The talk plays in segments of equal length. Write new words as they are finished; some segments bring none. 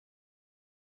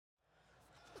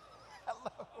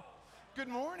good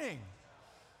morning.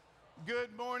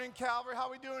 Good morning, Calvary. How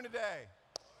are we doing today?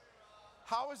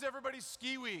 How was everybody's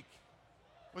ski week?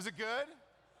 Was it good?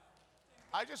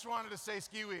 I just wanted to say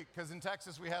ski week because in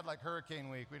Texas we had like hurricane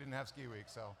week. We didn't have ski week,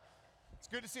 so it's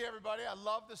good to see everybody. I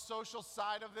love the social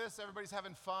side of this. Everybody's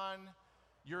having fun.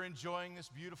 You're enjoying this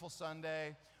beautiful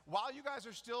Sunday. While you guys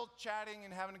are still chatting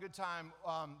and having a good time,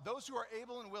 those who are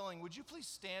able and willing, would you please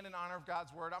stand in honor of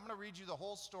God's word? I'm going to read you the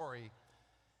whole story.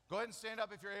 Go ahead and stand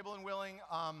up if you're able and willing.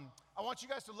 I want you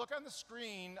guys to look on the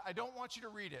screen. I don't want you to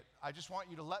read it. I just want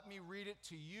you to let me read it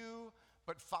to you,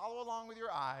 but follow along with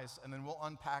your eyes, and then we'll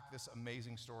unpack this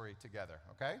amazing story together,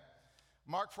 okay?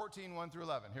 Mark 14, 1 through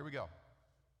 11. Here we go.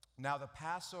 Now the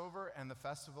Passover and the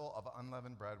festival of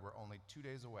unleavened bread were only 2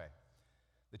 days away.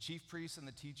 The chief priests and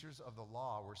the teachers of the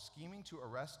law were scheming to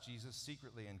arrest Jesus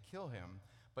secretly and kill him,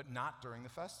 but not during the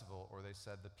festival, or they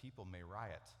said the people may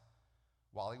riot.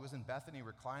 While he was in Bethany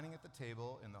reclining at the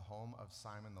table in the home of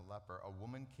Simon the leper, a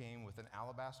woman came with an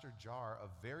alabaster jar of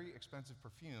very expensive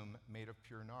perfume made of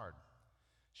pure nard.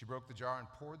 She broke the jar and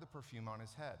poured the perfume on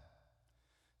his head.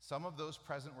 Some of those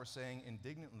present were saying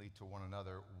indignantly to one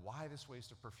another, "Why this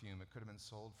waste of perfume? It could have been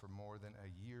sold for more than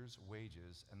a year's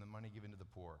wages and the money given to the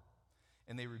poor."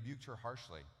 And they rebuked her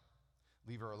harshly.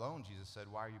 "Leave her alone," Jesus said.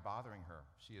 "Why are you bothering her?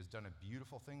 She has done a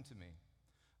beautiful thing to me.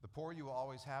 The poor you will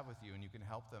always have with you, and you can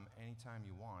help them anytime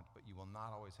you want, but you will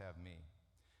not always have me.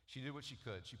 She did what she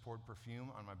could. She poured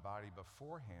perfume on my body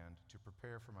beforehand to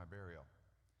prepare for my burial.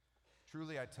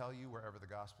 Truly, I tell you, wherever the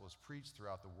gospel is preached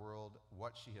throughout the world,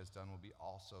 what she has done will be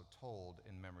also told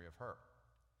in memory of her."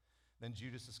 Then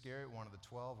Judas Iscariot, one of the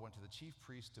 12, went to the chief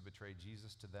priests to betray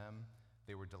Jesus to them.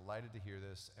 They were delighted to hear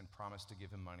this and promised to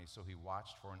give him money, so he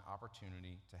watched for an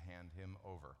opportunity to hand him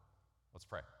over. Let's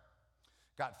pray.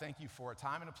 God, thank you for a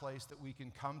time and a place that we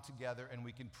can come together and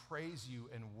we can praise you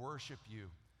and worship you.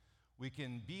 We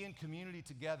can be in community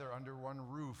together under one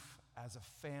roof as a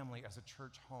family, as a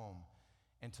church home,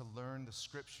 and to learn the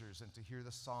scriptures and to hear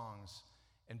the songs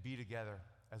and be together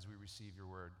as we receive your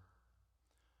word.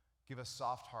 Give us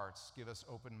soft hearts, give us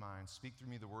open minds. Speak through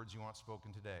me the words you want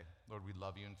spoken today. Lord, we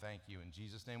love you and thank you. In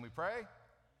Jesus' name we pray.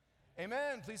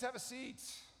 Amen. Please have a seat.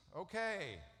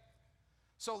 Okay.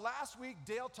 So last week,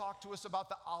 Dale talked to us about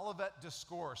the Olivet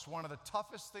Discourse, one of the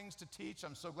toughest things to teach.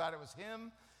 I'm so glad it was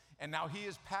him. And now he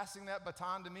is passing that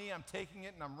baton to me. I'm taking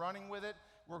it and I'm running with it.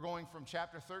 We're going from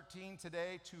chapter 13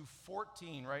 today to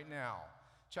 14 right now.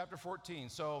 Chapter 14.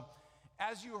 So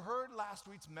as you heard last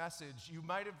week's message, you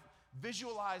might have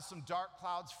visualized some dark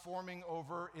clouds forming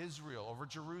over Israel, over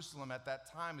Jerusalem at that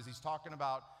time, as he's talking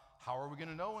about how are we going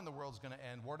to know when the world's going to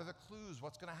end? What are the clues?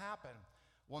 What's going to happen?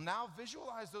 Well, now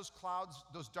visualize those clouds,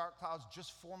 those dark clouds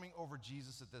just forming over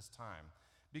Jesus at this time,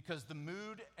 because the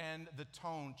mood and the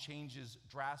tone changes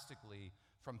drastically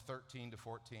from 13 to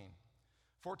 14.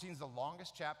 14 is the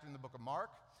longest chapter in the book of Mark,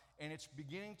 and it's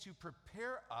beginning to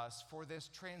prepare us for this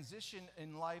transition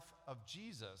in life of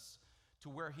Jesus to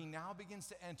where he now begins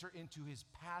to enter into his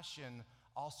passion,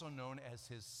 also known as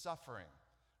his suffering.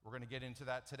 We're going to get into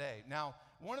that today. Now,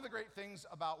 one of the great things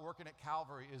about working at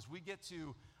Calvary is we get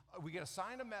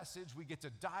assigned a message, we get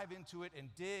to dive into it and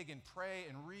dig and pray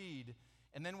and read,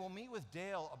 and then we'll meet with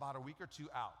Dale about a week or two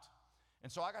out.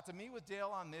 And so I got to meet with Dale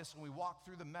on this, and we walk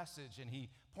through the message, and he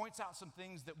points out some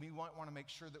things that we want to make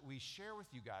sure that we share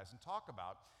with you guys and talk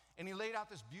about. And he laid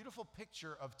out this beautiful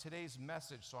picture of today's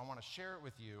message, so I want to share it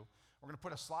with you. We're going to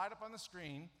put a slide up on the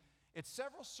screen. It's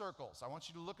several circles. I want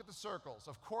you to look at the circles.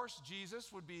 Of course,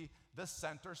 Jesus would be the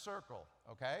center circle,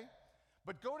 okay?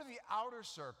 But go to the outer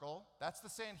circle. That's the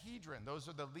Sanhedrin. Those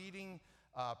are the leading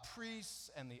priests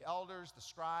and the elders, the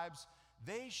scribes.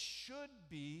 They should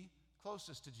be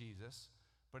closest to Jesus,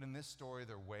 but in this story,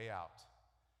 they're way out.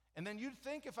 And then you'd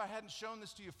think if I hadn't shown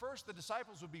this to you first, the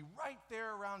disciples would be right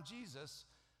there around Jesus,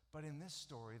 but in this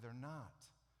story, they're not.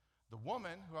 The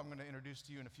woman, who I'm going to introduce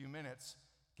to you in a few minutes,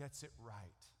 gets it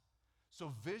right. So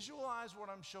visualize what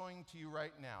I'm showing to you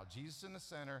right now. Jesus in the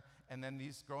center, and then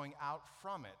these growing out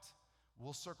from it.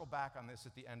 We'll circle back on this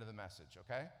at the end of the message,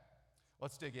 okay?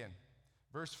 Let's dig in.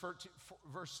 Verse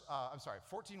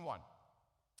 14:1.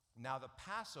 Now the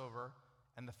Passover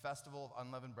and the festival of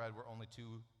unleavened bread were only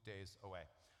 2 days away.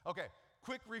 Okay,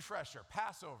 quick refresher.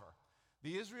 Passover.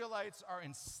 The Israelites are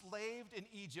enslaved in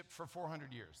Egypt for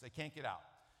 400 years. They can't get out.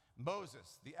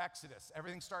 Moses, the Exodus,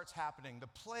 everything starts happening. The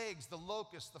plagues, the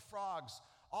locusts, the frogs,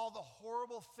 all the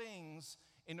horrible things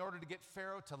in order to get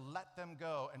Pharaoh to let them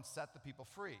go and set the people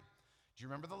free. Do you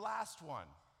remember the last one?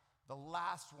 The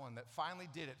last one that finally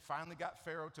did it, finally got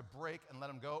Pharaoh to break and let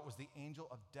him go. It was the angel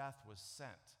of death was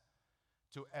sent.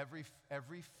 To every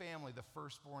family, the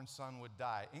firstborn son would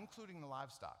die, including the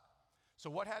livestock. So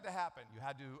what had to happen?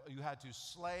 You had to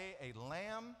slay a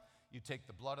lamb. You take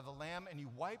the blood of the lamb and you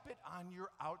wipe it on your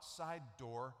outside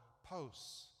door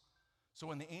posts. So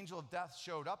when the angel of death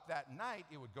showed up that night,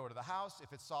 it would go to the house.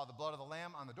 If it saw the blood of the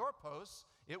lamb on the doorposts,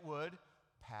 it would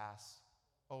pass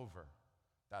over.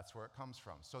 That's where it comes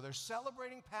from. So they're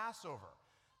celebrating Passover.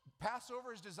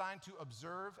 Passover is designed to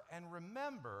observe and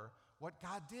remember what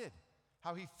God did,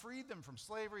 how he freed them from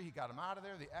slavery, he got them out of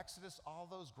there, the Exodus, all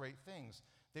those great things.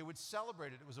 They would celebrate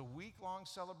it. It was a week-long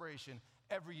celebration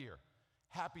every year.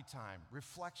 Happy time,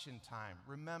 reflection time,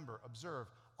 remember, observe,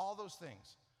 all those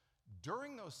things.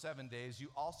 During those 7 days, you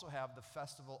also have the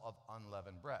festival of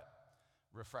unleavened bread.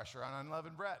 Refresher on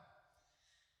unleavened bread.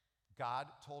 God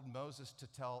told Moses to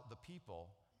tell the people,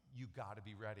 you got to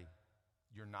be ready.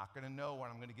 You're not going to know when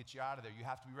I'm going to get you out of there. You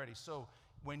have to be ready. So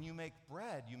when you make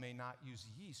bread, you may not use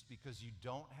yeast because you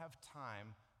don't have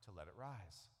time to let it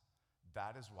rise.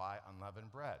 That is why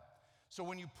unleavened bread. So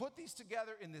when you put these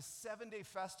together in this 7-day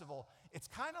festival, it's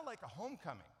kind of like a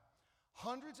homecoming.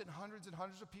 Hundreds and hundreds and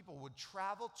hundreds of people would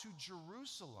travel to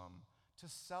Jerusalem to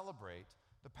celebrate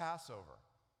the Passover.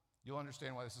 You'll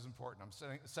understand why this is important.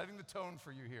 I'm setting the tone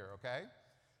for you here, okay?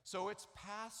 So it's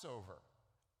Passover.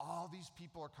 All these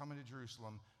people are coming to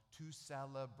Jerusalem to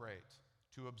celebrate,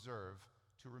 to observe,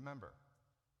 to remember.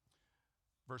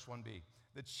 Verse 1b,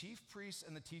 the chief priests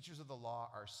and the teachers of the law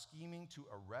are scheming to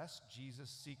arrest Jesus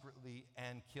secretly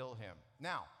and kill him.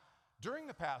 Now, during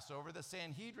the Passover, the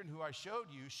Sanhedrin, who I showed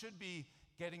you, should be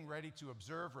getting ready to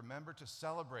observe, remember, to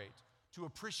celebrate, to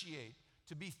appreciate,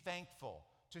 to be thankful,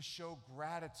 to show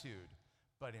gratitude.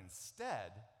 But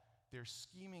instead, they're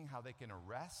scheming how they can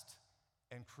arrest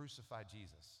and crucify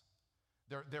Jesus.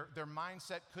 Their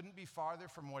mindset couldn't be farther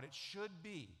from what it should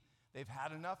be. They've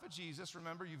had enough of Jesus.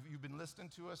 Remember, you've been listening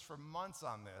to us for months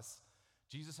on this.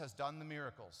 Jesus has done the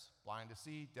miracles. Blind to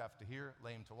see, deaf to hear,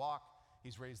 lame to walk.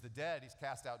 He's raised the dead. He's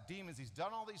cast out demons. He's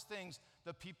done all these things.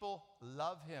 The people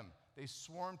love him. They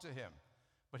swarm to him.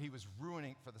 But he was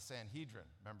ruining for the Sanhedrin.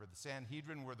 Remember, the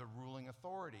Sanhedrin were the ruling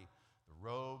authority. The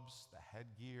robes, the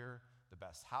headgear, the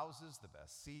best houses, the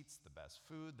best seats, the best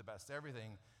food, the best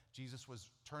everything. Jesus was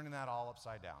turning that all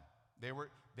upside down. They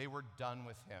were done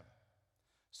with him.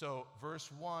 So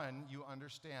verse 1, you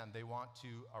understand, they want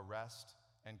to arrest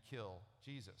and kill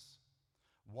Jesus.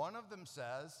 One of them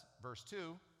says, verse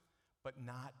 2, but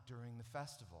not during the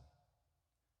festival.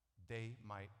 They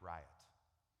might riot.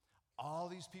 All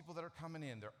these people that are coming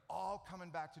in, they're all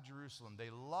coming back to Jerusalem. They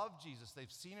love Jesus. They've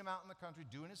seen him out in the country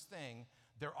doing his thing.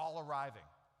 They're all arriving.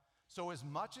 So as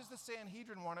much as the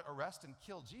Sanhedrin want to arrest and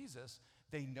kill Jesus,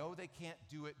 they know they can't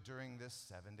do it during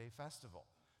this 7-day festival.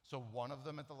 So one of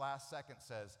them at the last second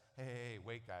says, hey,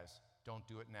 wait, guys, don't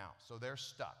do it now. So they're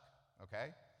stuck, okay?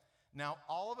 Now,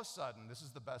 all of a sudden, this is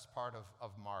the best part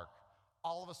of Mark,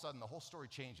 all of a sudden, the whole story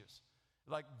changes.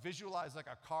 Like, visualize like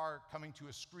a car coming to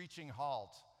a screeching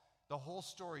halt. The whole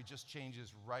story just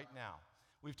changes right now.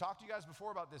 We've talked to you guys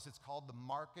before about this. It's called the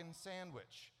Markan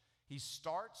sandwich. He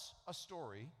starts a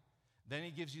story, then he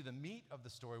gives you the meat of the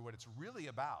story, what it's really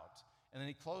about, and then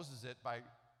he closes it by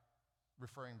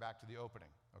referring back to the opening,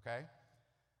 okay?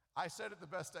 I said it the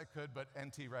best I could, but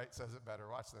N.T. Wright says it better.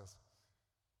 Watch this.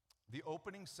 The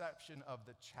opening section of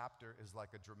the chapter is like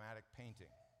a dramatic painting.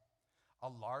 A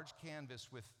large canvas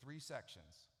with 3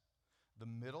 sections. The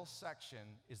middle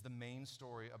section is the main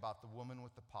story about the woman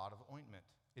with the pot of ointment.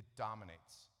 It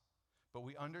dominates. But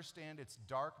we understand its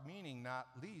dark meaning not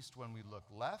least when we look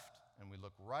left and we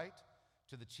look right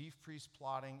to the chief priests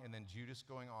plotting and then Judas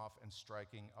going off and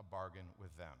striking a bargain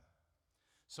with them.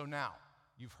 So now,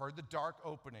 you've heard the dark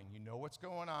opening. You know what's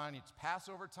going on. It's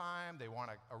Passover time. They want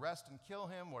to arrest and kill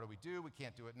him. What do? We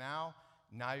can't do it now.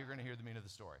 Now you're going to hear the meat of the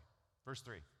story. Verse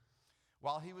 3.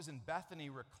 While he was in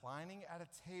Bethany reclining at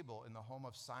a table in the home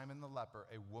of Simon the leper,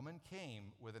 a woman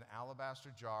came with an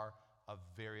alabaster jar of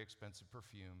very expensive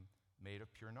perfume made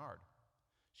of pure nard.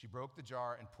 She broke the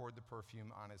jar and poured the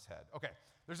perfume on his head. Okay,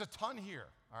 there's a ton here,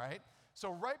 all right?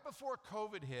 So right before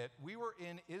COVID hit, we were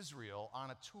in Israel on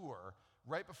a tour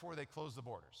right before they closed the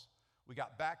borders. We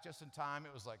got back just in time.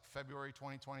 It was like February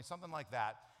 2020, something like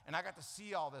that. And I got to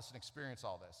see all this and experience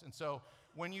all this. And so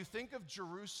when you think of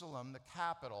Jerusalem, the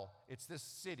capital, it's this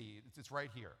city. It's right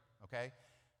here, okay?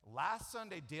 Last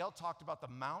Sunday, Dale talked about the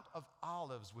Mount of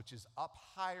Olives, which is up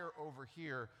higher over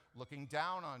here, looking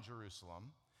down on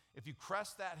Jerusalem. If you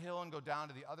crest that hill and go down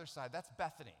to the other side, that's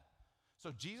Bethany.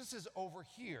 So Jesus is over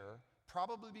here,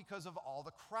 probably because of all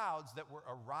the crowds that were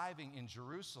arriving in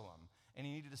Jerusalem, and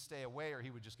he needed to stay away or he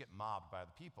would just get mobbed by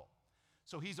the people.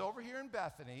 So he's over here in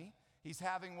Bethany. He's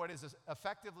having what is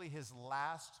effectively his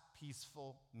last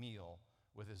peaceful meal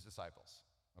with his disciples,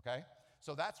 okay?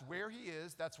 So that's where he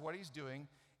is. That's what he's doing.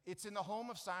 It's in the home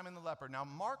of Simon the leper. Now,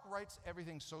 Mark writes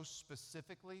everything so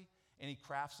specifically, and he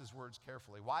crafts his words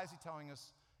carefully. Why is he telling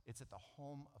us it's at the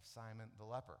home of Simon the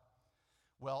leper?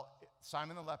 Well,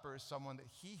 Simon the leper is someone that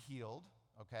he healed,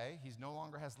 okay? He no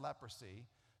longer has leprosy.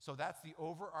 So that's the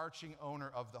overarching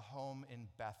owner of the home in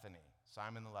Bethany,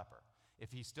 Simon the leper.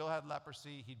 If he still had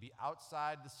leprosy, he'd be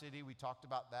outside the city. We talked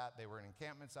about that. They were in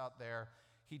encampments out there.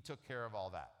 He took care of all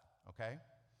that, okay?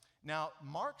 Now,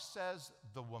 Mark says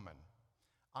the woman.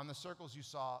 On the circles you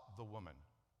saw the woman.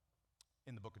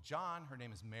 In the book of John, her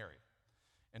name is Mary.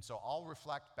 And so I'll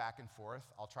reflect back and forth.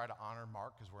 I'll try to honor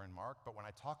Mark because we're in Mark. But when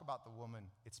I talk about the woman,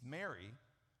 it's Mary,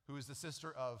 who is the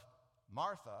sister of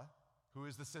Martha, who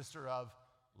is the sister of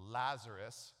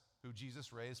Lazarus, who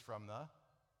Jesus raised from the...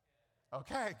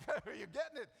 Okay, you're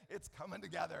getting it. It's coming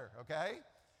together, okay?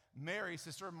 Mary,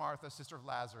 sister of Martha, sister of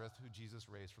Lazarus, who Jesus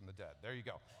raised from the dead. There you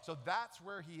go. So that's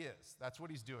where he is. That's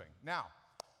what he's doing. Now,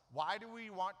 why do we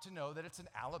want to know that it's an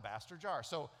alabaster jar?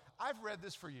 So I've read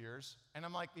this for years, and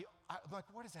I'm like,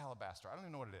 what is alabaster? I don't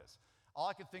even know what it is. All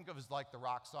I could think of is like the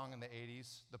rock song in the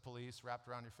 80s, The Police, Wrapped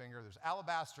Around Your Finger. There's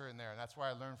alabaster in there, and that's where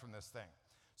I learned from this thing.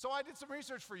 So I did some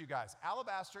research for you guys.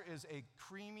 Alabaster is a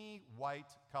creamy white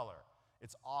color.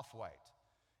 It's off-white.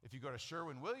 If you go to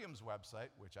Sherwin-Williams' website,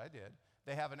 which I did,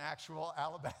 they have an actual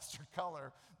alabaster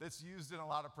color that's used in a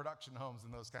lot of production homes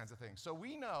and those kinds of things. So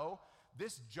we know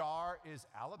this jar is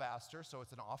alabaster, so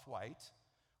it's an off-white.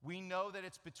 We know that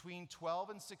it's between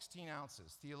 12 and 16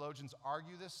 ounces. Theologians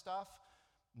argue this stuff.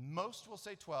 Most will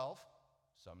say 12,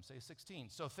 some say 16.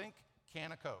 So think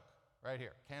can of Coke, right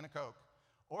here, can of Coke.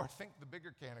 Or think the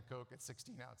bigger can of Coke at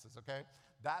 16 ounces, okay?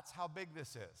 That's how big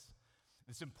this is.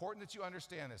 It's important that you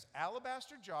understand this.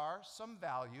 Alabaster jar, some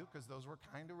value, because those were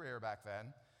kind of rare back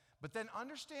then. But then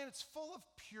understand it's full of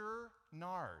pure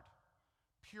nard.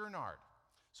 Pure nard.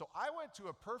 So I went to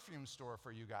a perfume store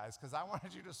for you guys because I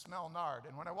wanted you to smell nard.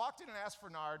 And when I walked in and asked for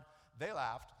nard, they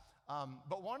laughed.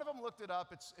 But one of them looked it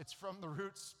up. It's from the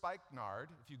root spikenard,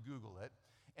 if you Google it.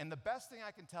 And the best thing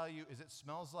I can tell you is it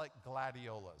smells like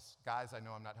gladiolas. Guys, I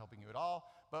know I'm not helping you at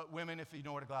all, but women, if you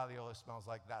know what a gladiola smells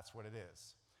like, that's what it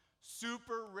is.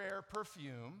 Super rare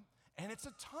perfume, and it's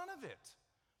a ton of it.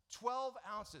 12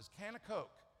 ounces, can of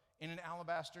Coke, in an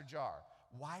alabaster jar.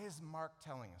 Why is Mark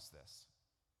telling us this?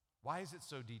 Why is it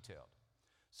so detailed?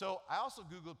 So I also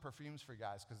Googled perfumes for you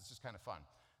guys because it's just kind of fun.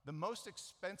 The most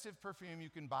expensive perfume you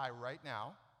can buy right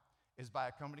now is by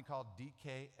a company called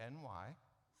DKNY,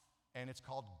 and it's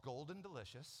called Golden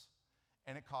Delicious,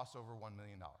 and it costs over $1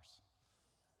 million.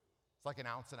 It's like an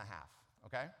ounce and a half,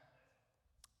 okay?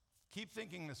 Keep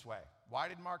thinking this way. Why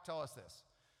did Mark tell us this?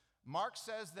 Mark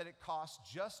says that it costs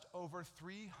just over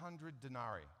 300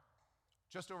 denarii.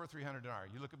 Just over 300 denarii.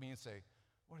 You look at me and say,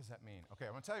 what does that mean? Okay,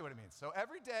 I'm going to tell you what it means. So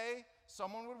every day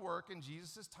someone would work in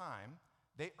Jesus' time,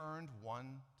 they earned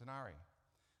 1 denarii.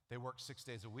 They worked 6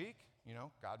 days a week. You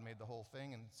know, God made the whole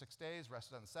thing in 6 days,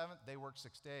 rested on the 7th. They worked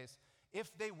 6 days.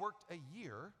 If they worked a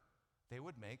year, they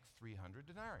would make 300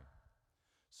 denarii.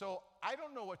 So I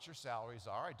don't know what your salaries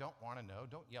are. I don't want to know.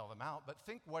 Don't yell them out. But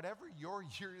think whatever your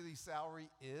yearly salary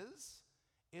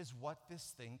is what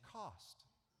this thing cost.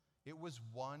 It was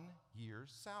 1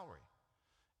 year's salary.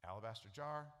 Alabaster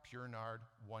jar, pure nard,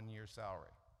 1 year's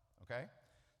salary. Okay?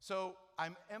 So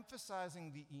I'm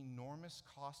emphasizing the enormous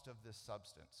cost of this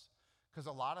substance because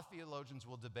a lot of theologians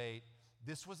will debate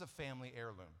this was a family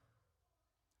heirloom.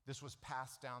 This was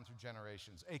passed down through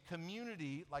generations. A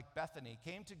community like Bethany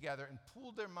came together and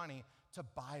pooled their money to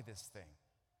buy this thing.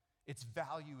 Its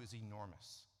value is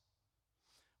enormous.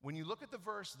 When you look at the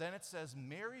verse, then it says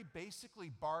Mary basically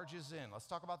barges in. Let's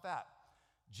talk about that.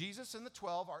 Jesus and the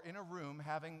 12 are in a room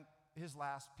having his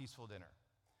last peaceful dinner.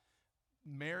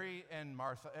 Mary and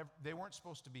Martha, they weren't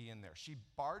supposed to be in there. She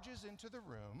barges into the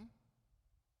room,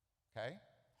 okay?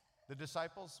 The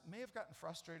disciples may have gotten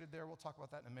frustrated there. We'll talk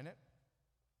about that in a minute.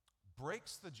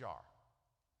 Breaks the jar.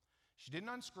 She didn't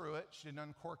unscrew it. She didn't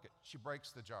uncork it. She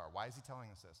breaks the jar. Why is he telling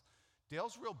us this?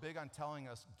 Dale's real big on telling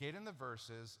us, get in the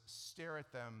verses, stare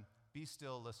at them, be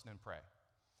still, listen, and pray.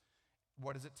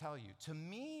 What does it tell you? To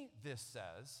me, this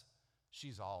says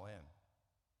she's all in.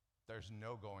 There's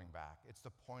no going back. It's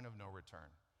the point of no return.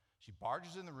 She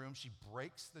barges in the room. She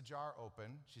breaks the jar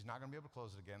open. She's not going to be able to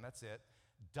close it again. That's it.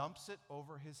 Dumps it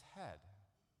over his head.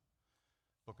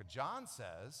 Book of John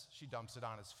says she dumps it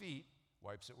on his feet,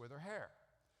 wipes it with her hair.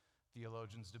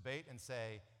 Theologians debate and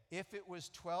say, if it was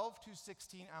 12 to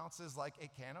 16 ounces like a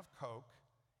can of Coke,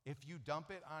 if you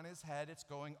dump it on his head, it's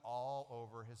going all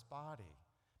over his body.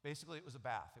 Basically, it was a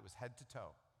bath. It was head to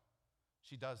toe.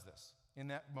 She does this in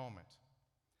that moment.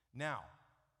 Now,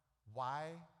 why?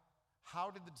 How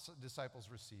did the disciples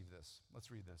receive this?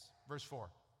 Let's read this. Verse 4.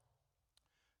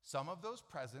 Some of those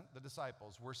present, the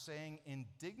disciples, were saying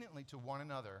indignantly to one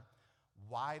another,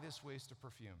 "Why this waste of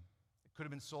perfume? It could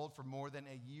have been sold for more than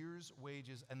a year's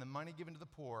wages and the money given to the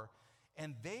poor."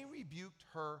 And they rebuked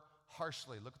her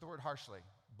harshly. Look at the word harshly,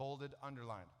 bolded,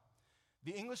 underlined.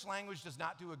 The English language does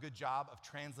not do a good job of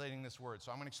translating this word,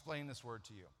 so I'm going to explain this word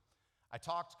to you. I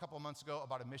talked a couple of months ago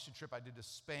about a mission trip I did to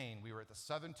Spain. We were at the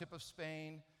southern tip of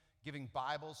Spain, giving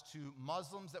Bibles to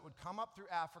Muslims that would come up through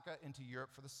Africa into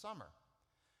Europe for the summer.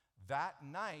 That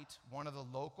night, one of the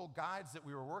local guides that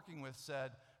we were working with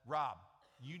said, "Rob,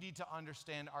 you need to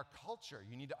understand our culture.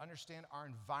 You need to understand our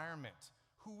environment,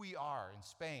 who we are in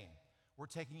Spain. We're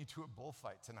taking you to a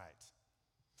bullfight tonight."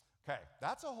 Okay,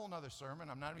 that's a whole nother sermon.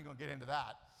 I'm not even going to get into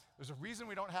that. There's a reason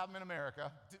we don't have them in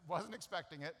America. Wasn't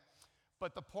expecting it.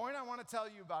 But the point I want to tell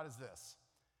you about is this.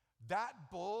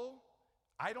 That bull,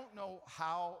 I don't know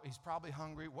how, he's probably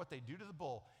hungry, what they do to the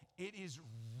bull. It is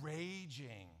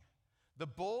raging. The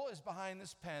bull is behind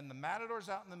this pen. The matador's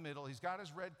out in the middle. He's got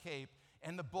his red cape.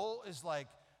 And the bull is like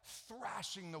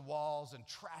thrashing the walls and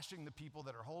trashing the people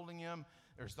that are holding him.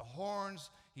 There's the horns.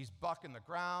 He's bucking the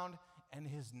ground. And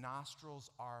his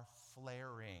nostrils are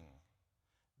flaring.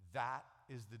 That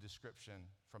is the description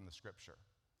from the scripture.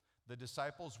 The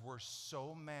disciples were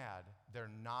so mad, their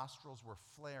nostrils were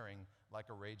flaring like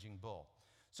a raging bull.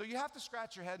 So you have to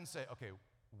scratch your head and say, okay,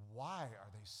 why are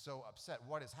they so upset?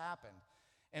 What has happened?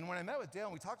 And when I met with Dale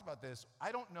and we talked about this,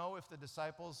 I don't know if the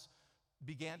disciples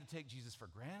began to take Jesus for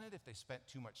granted, if they spent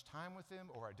too much time with him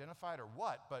or identified or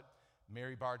what, but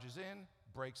Mary barges in,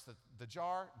 breaks the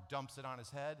jar, dumps it on his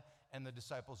head, and the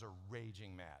disciples are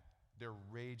raging mad. They're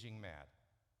raging mad.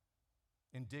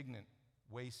 Indignant,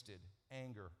 wasted,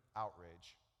 anger,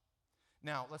 outrage.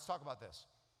 Now, let's talk about this.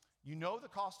 You know the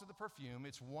cost of the perfume.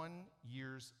 It's 1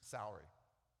 year's salary.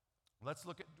 Let's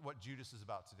look at what Judas is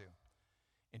about to do.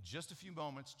 In just a few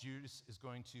moments, Judas is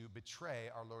going to betray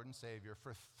our Lord and Savior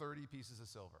for 30 pieces of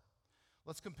silver.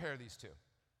 Let's compare these two.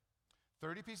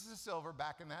 30 pieces of silver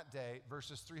back in that day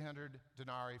versus 300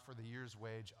 denarii for the year's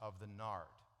wage of the nard.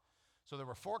 So there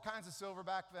were 4 kinds of silver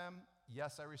back then.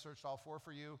 Yes, I researched all 4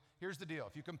 for you. Here's the deal.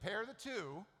 If you compare the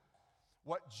two,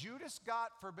 what Judas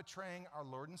got for betraying our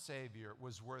Lord and Savior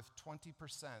was worth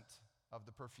 20% of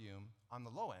the perfume on the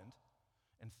low end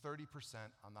and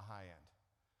 30% on the high end.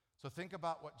 So think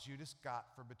about what Judas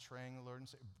got for betraying the Lord and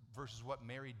Savior versus what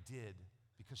Mary did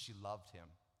because she loved him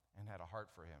and had a heart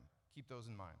for him. Keep those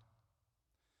in mind.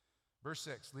 Verse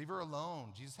 6, leave her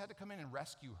alone. Jesus had to come in and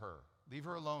rescue her. Leave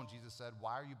her alone, Jesus said.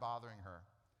 Why are you bothering her?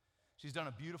 She's done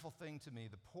a beautiful thing to me.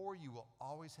 The poor you will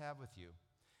always have with you,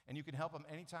 and you can help them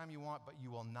anytime you want, but you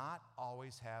will not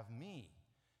always have me.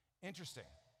 Interesting.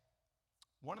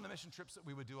 One of the mission trips that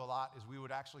we would do a lot is we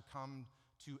would actually come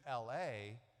to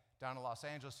LA, down to Los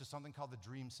Angeles, to something called the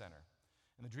Dream Center.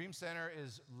 And the Dream Center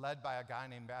is led by a guy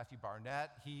named Matthew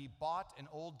Barnett. He bought an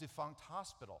old defunct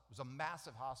hospital. It was a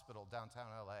massive hospital downtown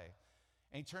LA,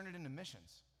 and he turned it into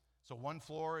missions. So one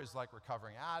floor is like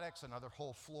recovering addicts, another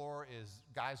whole floor is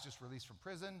guys just released from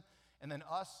prison, and then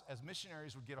us as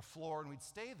missionaries would get a floor and we'd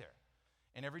stay there.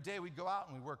 And every day we'd go out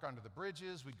and we'd work under the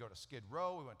bridges, we'd go to Skid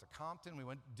Row, we went to Compton,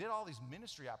 did all these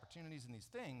ministry opportunities and these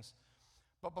things.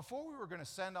 But before we were going to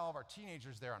send all of our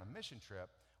teenagers there on a mission trip,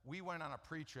 we went on a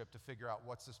pre-trip to figure out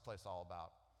what's this place all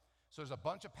about. So there's a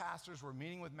bunch of pastors, we're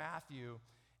meeting with Matthew,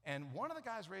 and one of the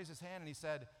guys raised his hand and he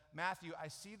said, Matthew, I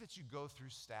see that you go through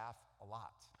staff a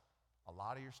lot. A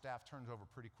lot of your staff turns over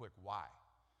pretty quick. Why?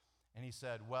 And he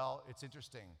said, well, it's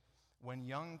interesting. When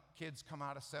young kids come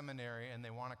out of seminary and they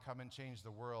want to come and change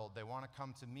the world, they want to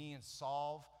come to me and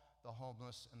solve the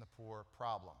homeless and the poor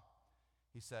problem.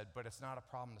 He said, but it's not a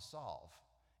problem to solve.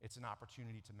 It's an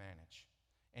opportunity to manage.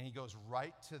 And he goes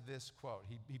right to this quote.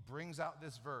 He brings out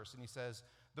this verse and he says,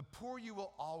 the poor you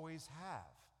will always have.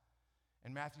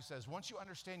 And Matthew says, once you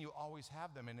understand you always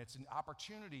have them, and it's an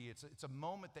opportunity, it's a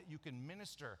moment that you can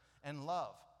minister and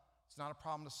love. It's not a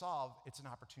problem to solve, it's an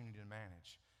opportunity to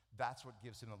manage. That's what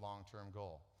gives him the long-term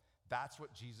goal. That's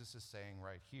what Jesus is saying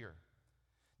right here.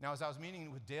 Now, as I was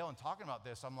meeting with Dale and talking about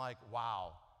this, I'm like,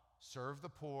 wow, serve the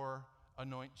poor,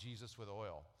 anoint Jesus with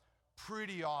oil.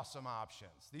 Pretty awesome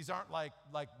options. These aren't like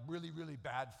really, really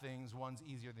bad things. One's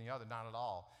easier than the other, not at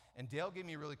all. And Dale gave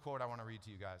me a really quote I want to read to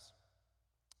you guys.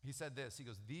 He said this, he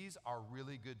goes, these are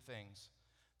really good things.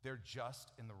 They're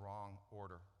just in the wrong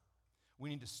order. We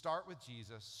need to start with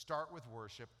Jesus, start with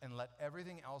worship, and let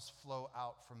everything else flow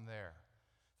out from there.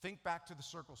 Think back to the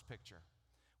circles picture.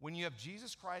 When you have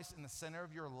Jesus Christ in the center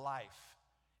of your life,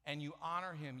 and you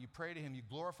honor him, you pray to him, you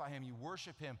glorify him, you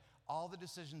worship him, all the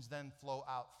decisions then flow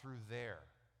out through there.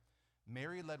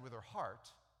 Mary led with her heart.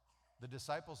 The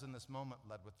disciples in this moment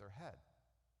led with their head.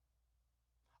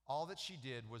 All that she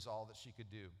did was all that she could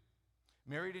do.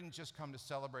 Mary didn't just come to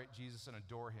celebrate Jesus and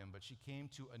adore him, but she came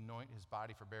to anoint his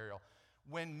body for burial.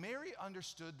 When Mary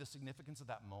understood the significance of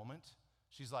that moment,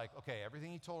 she's like, okay,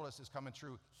 everything he told us is coming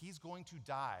true. He's going to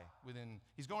die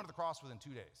he's going to the cross within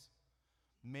 2 days.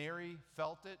 Mary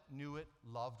felt it, knew it,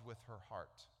 loved with her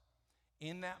heart.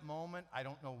 In that moment, I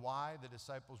don't know why the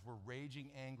disciples were raging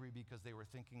angry because they were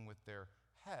thinking with their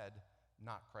head,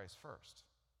 not Christ first.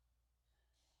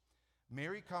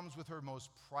 Mary comes with her most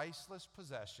priceless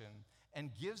possession and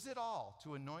gives it all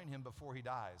to anoint him before he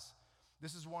dies.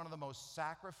 This is one of the most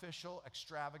sacrificial,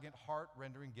 extravagant,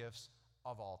 heart-rendering gifts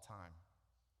of all time.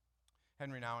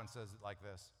 Henry Nouwen says it like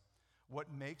this: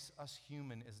 what makes us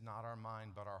human is not our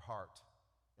mind, but our heart.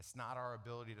 It's not our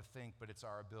ability to think, but it's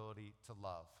our ability to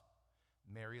love.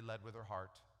 Mary led with her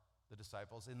heart. The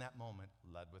disciples in that moment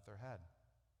led with their head.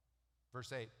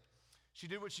 Verse 8, she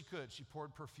did what she could. She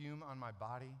poured perfume on my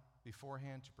body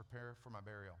beforehand to prepare for my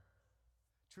burial.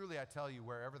 Truly, I tell you,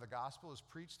 wherever the gospel is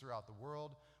preached throughout the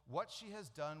world, what she has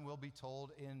done will be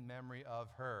told in memory of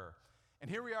her. And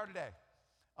here we are today,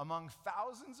 among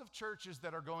thousands of churches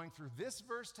that are going through this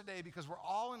verse today because we're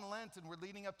all in Lent and we're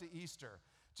leading up to Easter.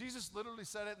 Jesus literally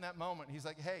said it in that moment. He's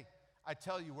like, hey, I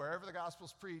tell you, wherever the gospel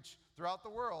is preached throughout the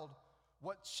world,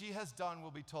 what she has done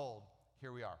will be told.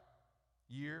 Here we are,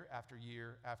 year after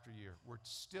year after year. We're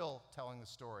still telling the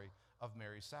story of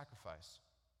Mary's sacrifice.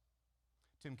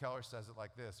 Tim Keller says it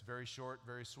like this, very short,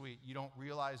 very sweet. You don't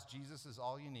realize Jesus is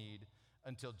all you need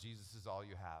until Jesus is all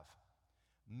you have.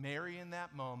 Mary in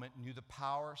that moment knew the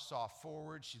power, saw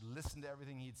forward, she listened to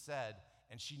everything he'd said,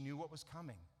 and she knew what was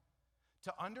coming.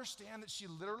 To understand that she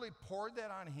literally poured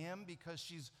that on him because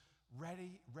she's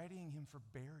readying him for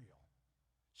burial.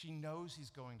 She knows he's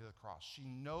going to the cross. She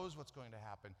knows what's going to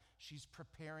happen. She's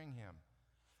preparing him.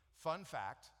 Fun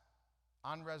fact,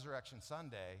 on Resurrection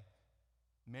Sunday,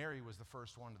 Mary was the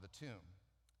first one to the tomb.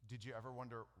 Did you ever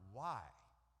wonder why?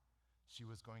 She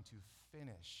was going to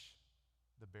finish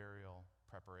the burial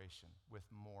preparation with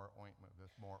more ointment,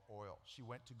 with more oil. She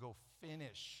went to go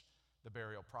finish the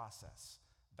burial process.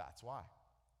 That's why.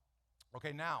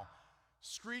 Okay, now,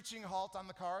 screeching halt on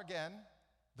the car again.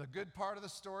 The good part of the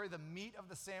story, the meat of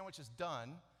the sandwich is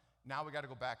done. Now we got to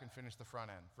go back and finish the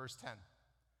front end. Verse 10.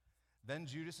 Then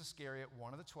Judas Iscariot,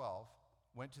 one of the 12,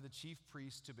 went to the chief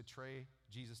priests to betray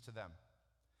Jesus to them.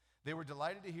 They were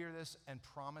delighted to hear this and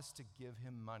promised to give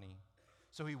him money.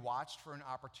 So he watched for an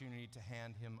opportunity to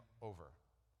hand him over.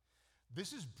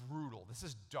 This is brutal. This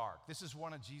is dark. This is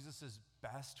one of Jesus'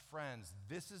 best friends.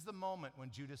 This is the moment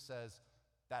when Judas says,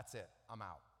 that's it, I'm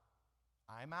out.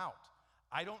 I'm out.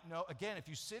 I don't know. Again, if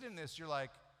you sit in this, you're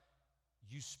like,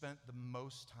 you spent the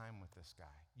most time with this guy.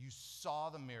 You saw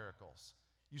the miracles.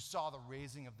 You saw the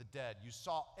raising of the dead. You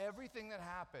saw everything that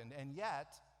happened, and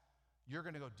yet you're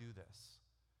going to go do this.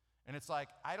 And it's like,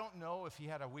 I don't know if he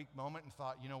had a weak moment and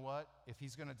thought, you know what? If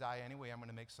he's going to die anyway, I'm going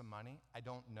to make some money. I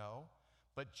don't know.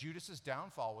 But Judas's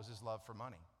downfall was his love for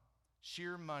money.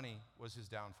 Sheer money was his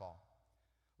downfall.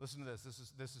 Listen to this.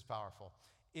 This is powerful.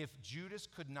 If Judas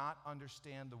could not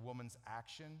understand the woman's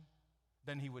action,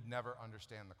 then he would never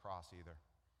understand the cross either.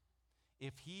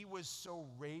 If he was so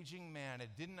raging mad and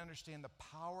didn't understand the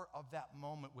power of that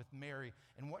moment with Mary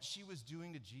and what she was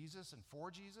doing to Jesus and for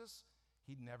Jesus,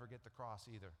 he'd never get the cross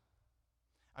either.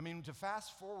 I mean, to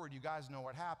fast forward, you guys know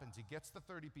what happens. He gets the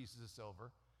 30 pieces of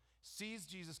silver, sees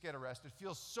Jesus get arrested,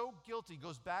 feels so guilty,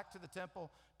 goes back to the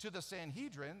temple, to the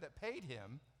Sanhedrin that paid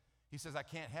him. He says, I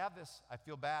can't have this. I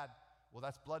feel bad. Well,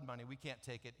 that's blood money. We can't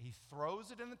take it. He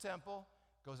throws it in the temple,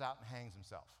 goes out and hangs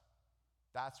himself.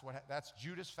 That's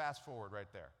Judas fast forward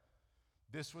right there.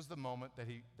 This was the moment that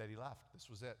he left. This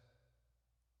was it.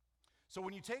 So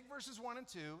when you take verses 1 and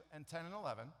 2 and 10 and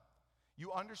 11,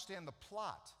 you understand the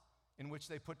plot in which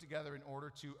they put together in order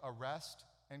to arrest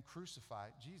and crucify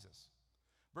Jesus.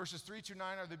 Verses 3 through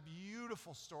 9 are the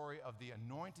beautiful story of the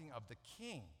anointing of the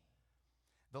king.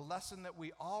 The lesson that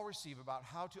we all receive about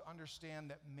how to understand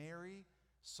that Mary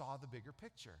saw the bigger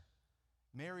picture.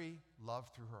 Mary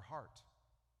loved through her heart.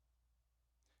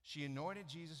 She anointed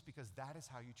Jesus because that is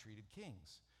how you treated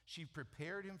kings. She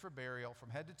prepared him for burial from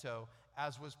head to toe,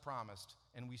 as was promised,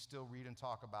 and we still read and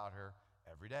talk about her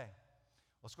every day.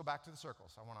 Let's go back to the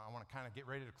circles. I want to kind of get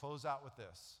ready to close out with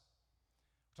this.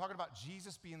 We're talking about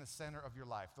Jesus being the center of your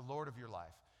life, the Lord of your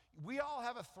life. We all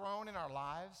have a throne in our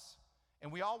lives,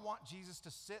 and we all want Jesus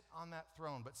to sit on that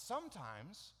throne, but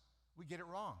sometimes we get it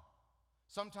wrong.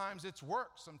 Sometimes it's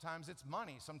work, sometimes it's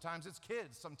money, sometimes it's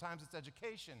kids, sometimes it's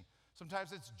education,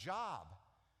 sometimes it's job.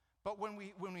 But when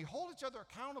we hold each other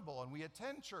accountable and we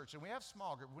attend church and we have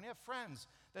small group, when we have friends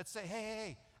that say,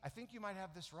 hey, I think you might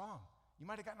have this wrong. You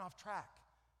might have gotten off track.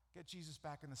 Get Jesus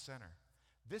back in the center.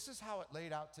 This is how it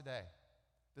laid out today.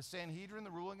 The Sanhedrin,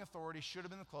 the ruling authority, should have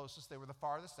been the closest. They were the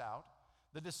farthest out.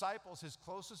 The disciples, his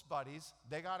closest buddies,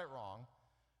 they got it wrong.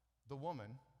 The woman,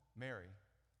 Mary,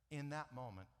 in that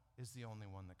moment is the only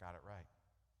one that got it right.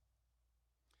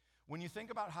 When you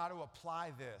think about how to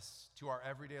apply this to our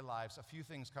everyday lives, a few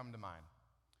things come to mind.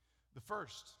 The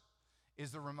first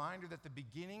is the reminder that the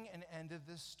beginning and end of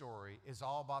this story is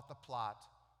all about the plot,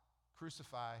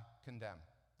 crucify, condemn.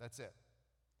 That's it.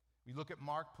 We look at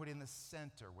Mark put in the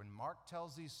center. When Mark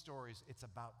tells these stories, it's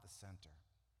about the center.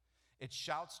 It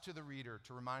shouts to the reader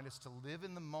to remind us to live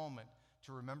in the moment,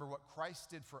 to remember what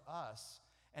Christ did for us,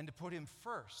 and to put him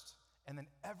first, and then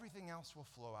everything else will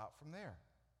flow out from there.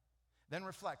 Then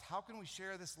reflect, how can we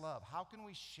share this love? How can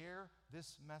we share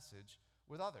this message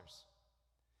with others?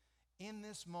 In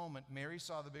this moment, Mary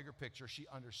saw the bigger picture. She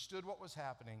understood what was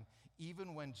happening,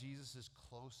 even when Jesus'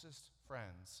 closest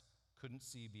friends couldn't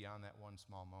see beyond that one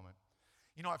small moment.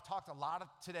 You know, I've talked a lot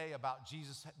today about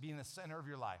Jesus being the center of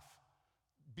your life,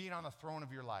 being on the throne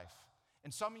of your life.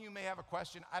 And some of you may have a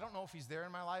question. I don't know if he's there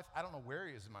in my life. I don't know where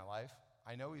he is in my life.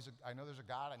 I know there's a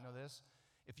God. I know this.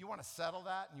 If you want to settle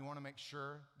that and you want to make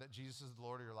sure that Jesus is the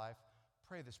Lord of your life,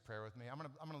 pray this prayer with me. I'm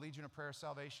going to lead you in a prayer of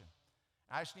salvation.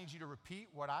 I just need you to repeat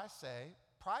what I say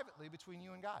privately between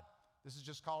you and God. This is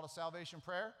just called a salvation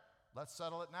prayer. Let's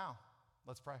settle it now.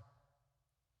 Let's pray.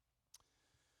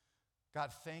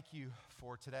 God, thank you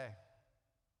for today.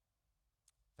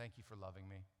 Thank you for loving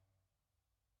me.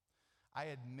 I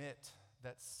admit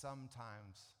that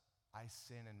sometimes I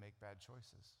sin and make bad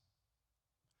choices.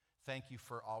 Thank you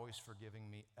for always forgiving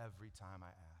me every time I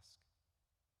ask.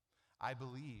 I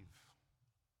believe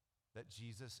that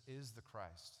Jesus is the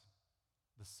Christ,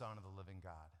 the Son of the living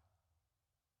God.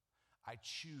 I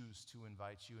choose to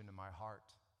invite you into my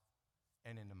heart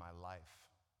and into my life,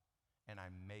 and I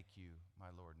make you my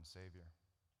Lord and Savior.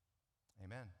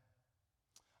 Amen.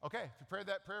 Okay, if you prayed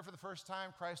that prayer for the first time,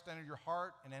 Christ entered your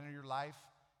heart and entered your life.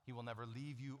 He will never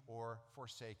leave you or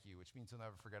forsake you, which means he'll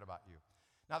never forget about you.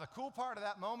 Now, the cool part of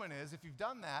that moment is if you've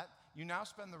done that, you now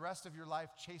spend the rest of your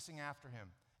life chasing after him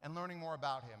and learning more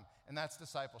about him, and that's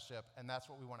discipleship, and that's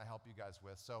what we want to help you guys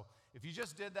with. So if you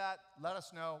just did that, let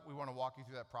us know. We want to walk you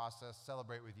through that process,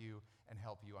 celebrate with you, and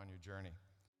help you on your journey.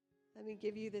 Let me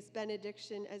give you this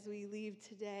benediction as we leave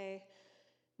today.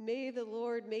 May the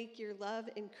Lord make your love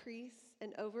increase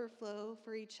and overflow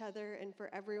for each other and for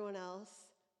everyone else,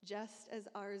 just as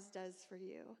ours does for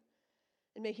you.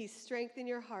 And may he strengthen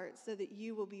your heart so that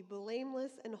you will be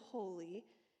blameless and holy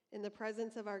in the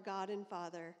presence of our God and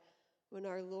Father when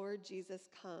our Lord Jesus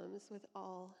comes with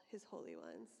all his holy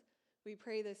ones. We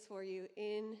pray this for you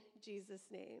in Jesus'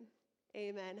 name.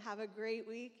 Amen. Have a great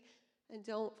week, and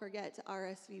don't forget to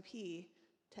RSVP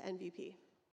to NVP.